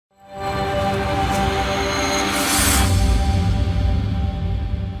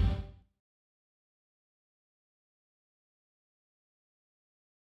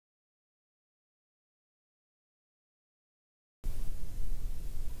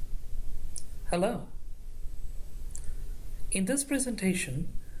Hello. In this presentation,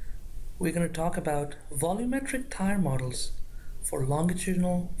 we're going to talk about volumetric tire models for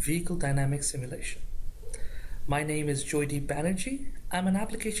longitudinal vehicle dynamic simulation. My name is Joydeep Banerjee. I'm an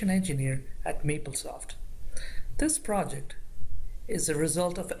application engineer at MapleSoft. This project is a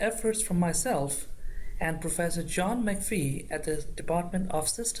result of efforts from myself and Professor John McPhee at the Department of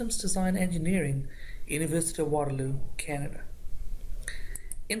Systems Design Engineering, University of Waterloo, Canada.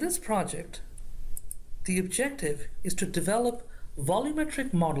 In this project, the objective is to develop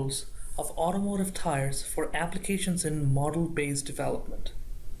volumetric models of automotive tires for applications in model-based development.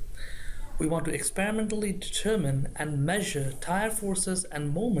 We want to experimentally determine and measure tire forces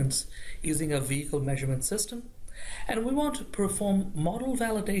and moments using a vehicle measurement system, and we want to perform model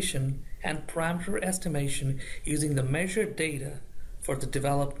validation and parameter estimation using the measured data for the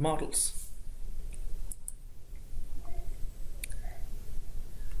developed models.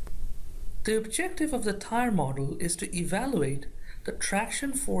 The objective of the tire model is to evaluate the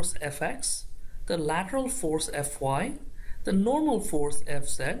traction force Fx, the lateral force Fy, the normal force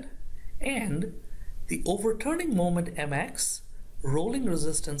Fz, and the overturning moment Mx, rolling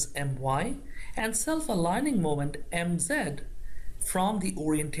resistance My, and self-aligning moment Mz from the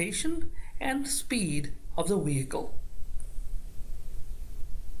orientation and speed of the vehicle.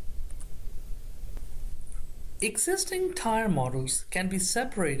 Existing tire models can be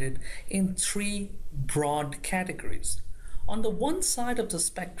separated in three broad categories. On the one side of the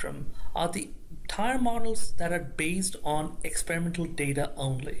spectrum are the tire models that are based on experimental data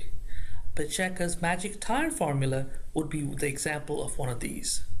only. Pacheco's magic tire formula would be the example of one of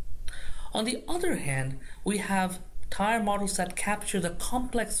these. On the other hand, we have tire models that capture the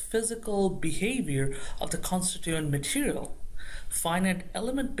complex physical behavior of the constituent material. Finite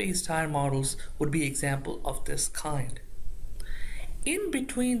element-based tire models would be an example of this kind. In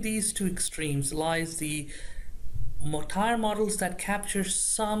between these two extremes lies the tire models that capture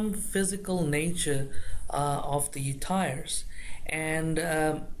some physical nature of the tires, and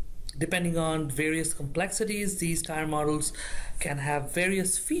depending on various complexities, these tire models can have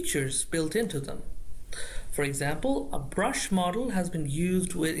various features built into them. For example, a brush model has been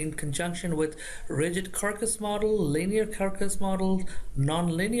used in conjunction with rigid carcass model, linear carcass model,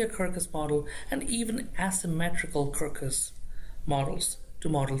 non-linear carcass model, and even asymmetrical carcass models to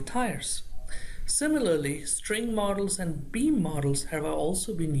model tires. Similarly, string models and beam models have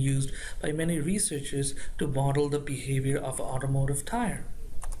also been used by many researchers to model the behavior of an automotive tire.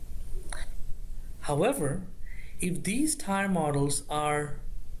 However, if these tire models are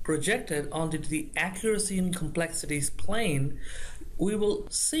projected onto the accuracy and complexities plane, we will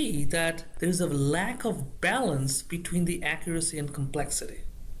see that there's a lack of balance between the accuracy and complexity.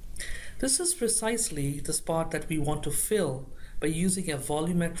 This is precisely the spot that we want to fill by using a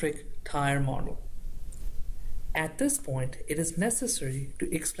volumetric tire model. At this point, it is necessary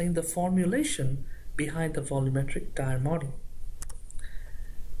to explain the formulation behind the volumetric tire model.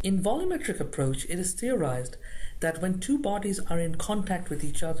 In volumetric approach, it is theorized that when two bodies are in contact with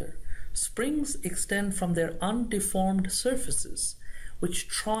each other, springs extend from their undeformed surfaces, which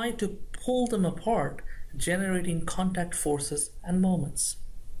try to pull them apart, generating contact forces and moments.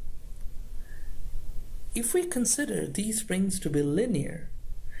 If we consider these springs to be linear,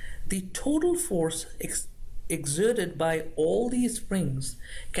 the total force exerted by all these springs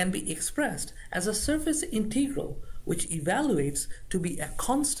can be expressed as a surface integral, which evaluates to be a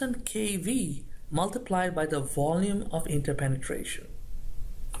constant kV multiplied by the volume of interpenetration.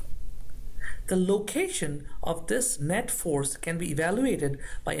 The location of this net force can be evaluated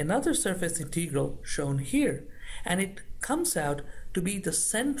by another surface integral shown here, and it comes out to be the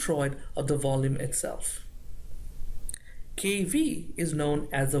centroid of the volume itself. kV is known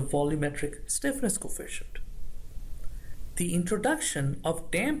as the volumetric stiffness coefficient. The introduction of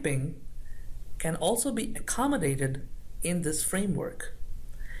damping can also be accommodated in this framework.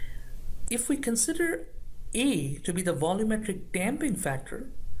 If we consider A to be the volumetric damping factor,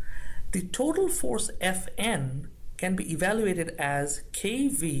 the total force Fn can be evaluated as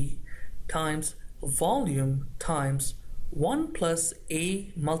kV times volume times 1 plus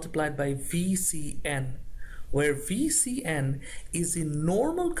A multiplied by Vcn, where Vcn is the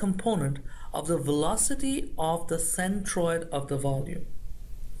normal component of the velocity of the centroid of the volume.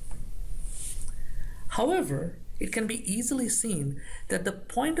 However, it can be easily seen that the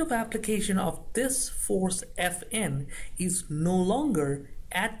point of application of this force Fn is no longer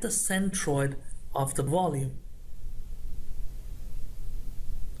at the centroid of the volume.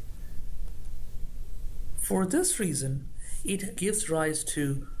 For this reason, it gives rise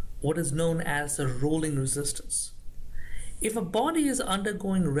to what is known as the rolling resistance. If a body is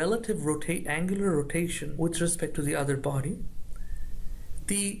undergoing relative angular rotation with respect to the other body,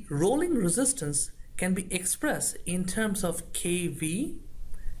 the rolling resistance can be expressed in terms of kV,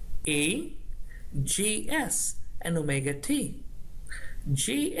 A, Js, and omega t.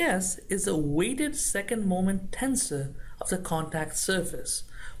 Js is a weighted second moment tensor of the contact surface,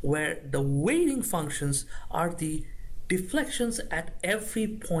 where the weighting functions are the deflections at every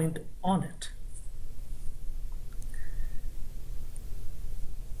point on it.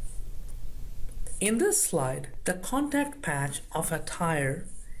 In this slide, the contact patch of a tire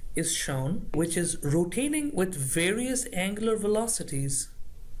is shown, which is rotating with various angular velocities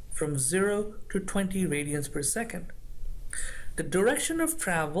from 0 to 20 radians per second. The direction of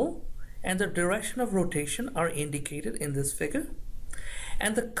travel and the direction of rotation are indicated in this figure,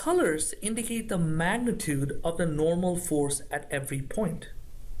 and the colors indicate the magnitude of the normal force at every point.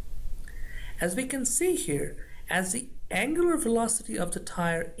 As we can see here, as the angular velocity of the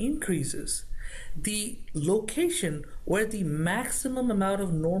tire increases, the location where the maximum amount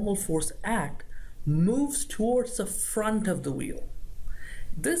of normal force acts moves towards the front of the wheel.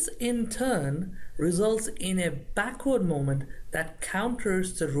 This in turn results in a backward moment that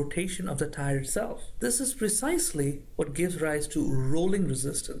counters the rotation of the tire itself. This is precisely what gives rise to rolling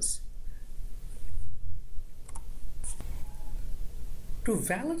resistance. To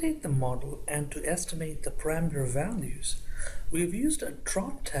validate the model and to estimate the parameter values, we have used a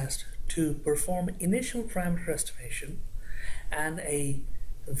drop test to perform initial parameter estimation and a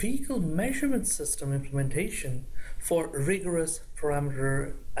vehicle measurement system implementation for rigorous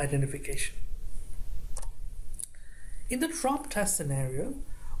parameter identification. In the drop test scenario,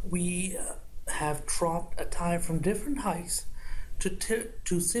 we have dropped a tire from different heights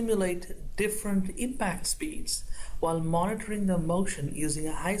to simulate different impact speeds while monitoring the motion using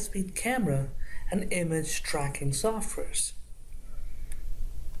a high-speed camera and image tracking softwares.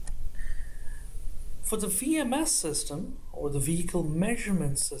 For the VMS system, or the vehicle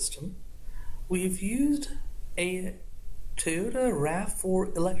measurement system, we've used a Toyota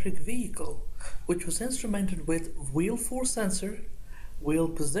RAV4 electric vehicle, which was instrumented with wheel force sensor, wheel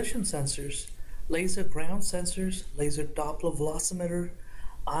position sensors, laser ground sensors, laser Doppler velocimeter,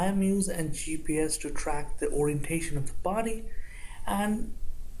 IMUs and GPS to track the orientation of the body, and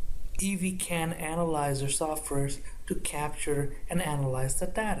EV-CAN analyzer softwares to capture and analyze the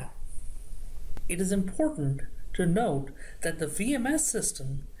data. It is important to note that the VMS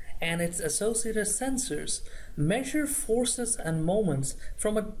system and its associated sensors measure forces and moments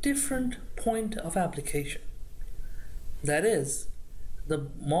from a different point of application. That is, the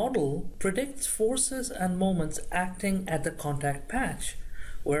model predicts forces and moments acting at the contact patch,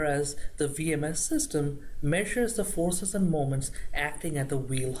 whereas the VMS system measures the forces and moments acting at the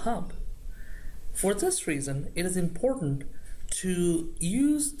wheel hub. For this reason, it is important to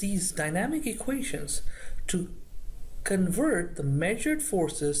use these dynamic equations to convert the measured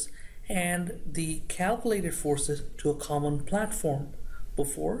forces and the calculated forces to a common platform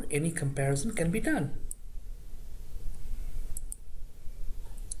before any comparison can be done.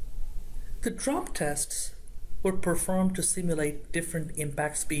 The drop tests were performed to simulate different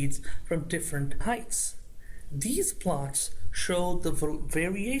impact speeds from different heights. These plots show the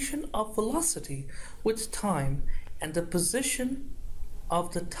variation of velocity with time and the position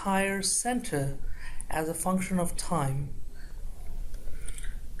of the tire center as a function of time.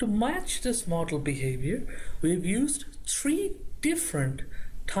 To match this model behavior, we have used 3 different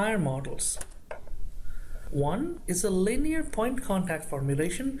tire models. One is a linear point contact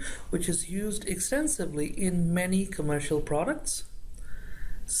formulation, which is used extensively in many commercial products.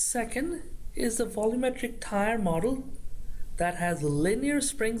 Second is the volumetric tire model that has linear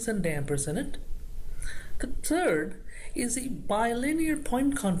springs and dampers in it. The third is a bilinear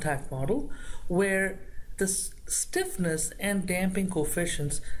point contact model where the stiffness and damping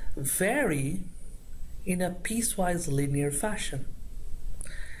coefficients vary in a piecewise linear fashion.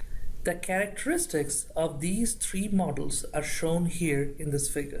 The characteristics of these 3 models are shown here in this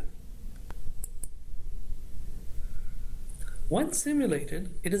figure. When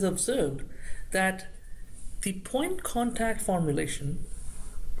simulated, it is observed that the point contact formulation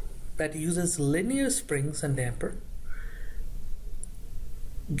that uses linear springs and damper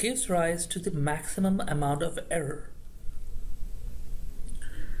gives rise to the maximum amount of error.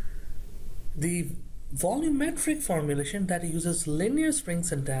 The volumetric formulation that uses linear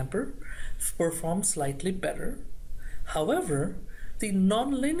springs and damper performs slightly better. However, the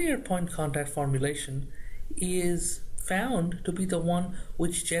nonlinear point contact formulation is found to be the one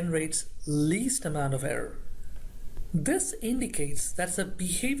which generates least amount of error. This indicates that the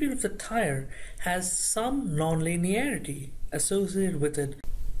behavior of the tire has some nonlinearity associated with it.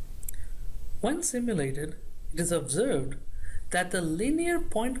 When simulated, it is observed that the linear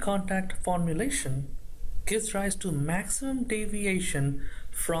point contact formulation gives rise to maximum deviation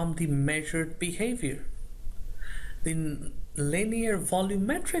from the measured behavior. The linear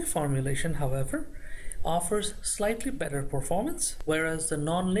volumetric formulation, however, offers slightly better performance, whereas the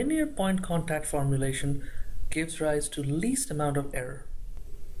nonlinear point contact formulation gives rise to least amount of error.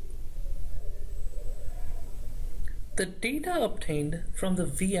 The data obtained from the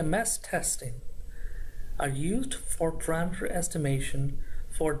VMS testing are used for parameter estimation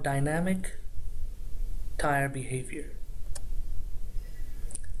for dynamic tire behavior.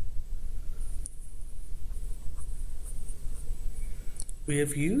 We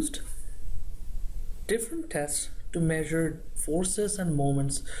have used different tests to measure forces and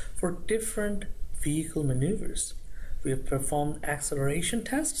moments for different vehicle maneuvers. We have performed acceleration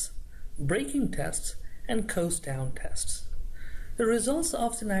tests, braking tests, and coast down tests. The results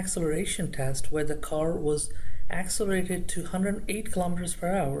of an acceleration test where the car was accelerated to 108 kilometers per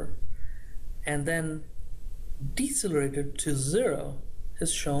hour and then decelerated to 0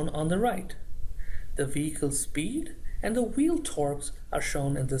 is shown on the right. The vehicle speed and the wheel torques are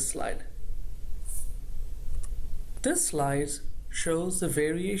shown in this slide. This slide shows the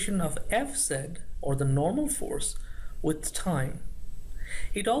variation of Fz, or the normal force, with time.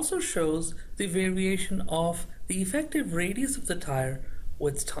 It also shows the variation of the effective radius of the tire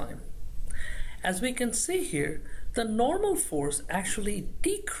with time. As we can see here, the normal force actually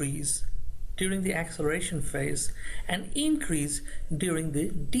decreases during the acceleration phase and increase during the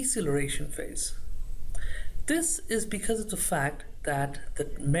deceleration phase. This is because of the fact that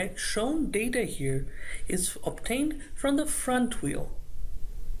the shown data here is obtained from the front wheel.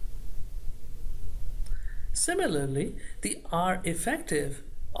 Similarly, the R effective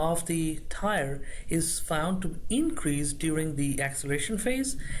of the tire is found to increase during the acceleration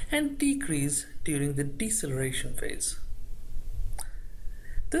phase and decrease during the deceleration phase.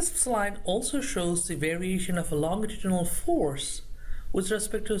 This slide also shows the variation of a longitudinal force with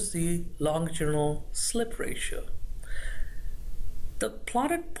respect to the longitudinal slip ratio. The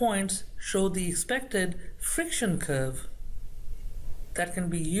plotted points show the expected friction curve that can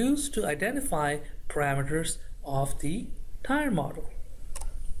be used to identify parameters of the tire model.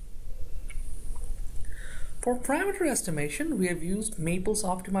 For parameter estimation, we have used Maple's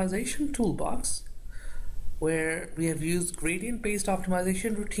optimization toolbox, where we have used gradient-based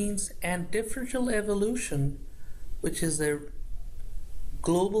optimization routines and differential evolution, which is a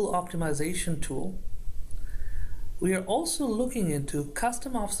global optimization tool. We are also looking into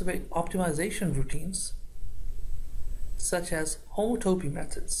custom optimization routines, such as homotopy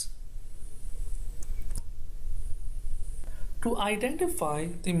methods. To identify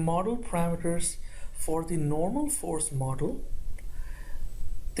the model parameters for the normal force model,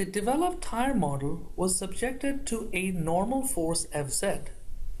 the developed tire model was subjected to a normal force Fz,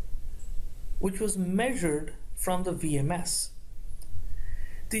 which was measured from the VMS.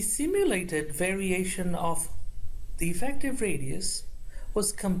 The simulated variation of the effective radius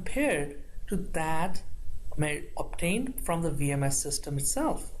was compared to that obtained from the VMS system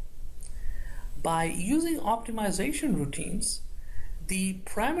itself. By using optimization routines, the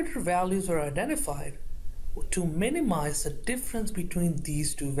parameter values were identified to minimize the difference between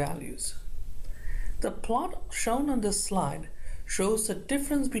these two values. The plot shown on this slide shows the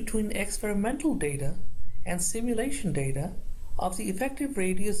difference between experimental data and simulation data of the effective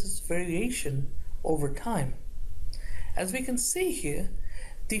radius variation over time. As we can see here,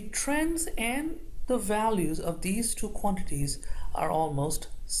 the trends and the values of these two quantities are almost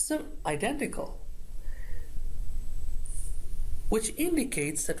identical, which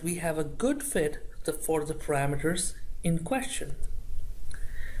indicates that we have a good fit for the parameters in question.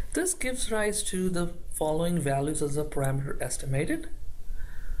 This gives rise to the following values as a parameter estimated,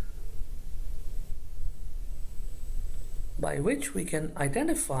 by which we can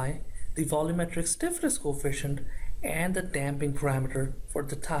identify the volumetric stiffness coefficient and the damping parameter for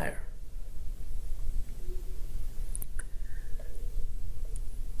the tire.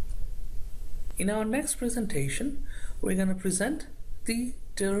 In our next presentation, we're going to present the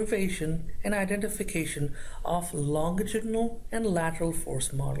derivation and identification of longitudinal and lateral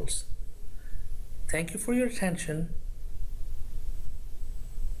force models. Thank you for your attention.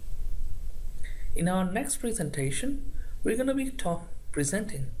 In our next presentation, we're going to be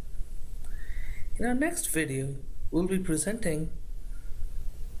presenting. In our next video, we'll be presenting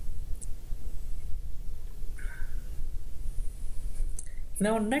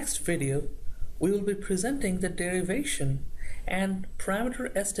we will be presenting the derivation and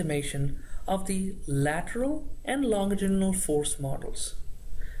parameter estimation of the lateral and longitudinal force models.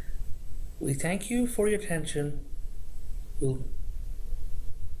 We thank you for your attention.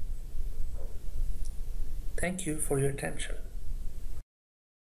 Thank you for your attention.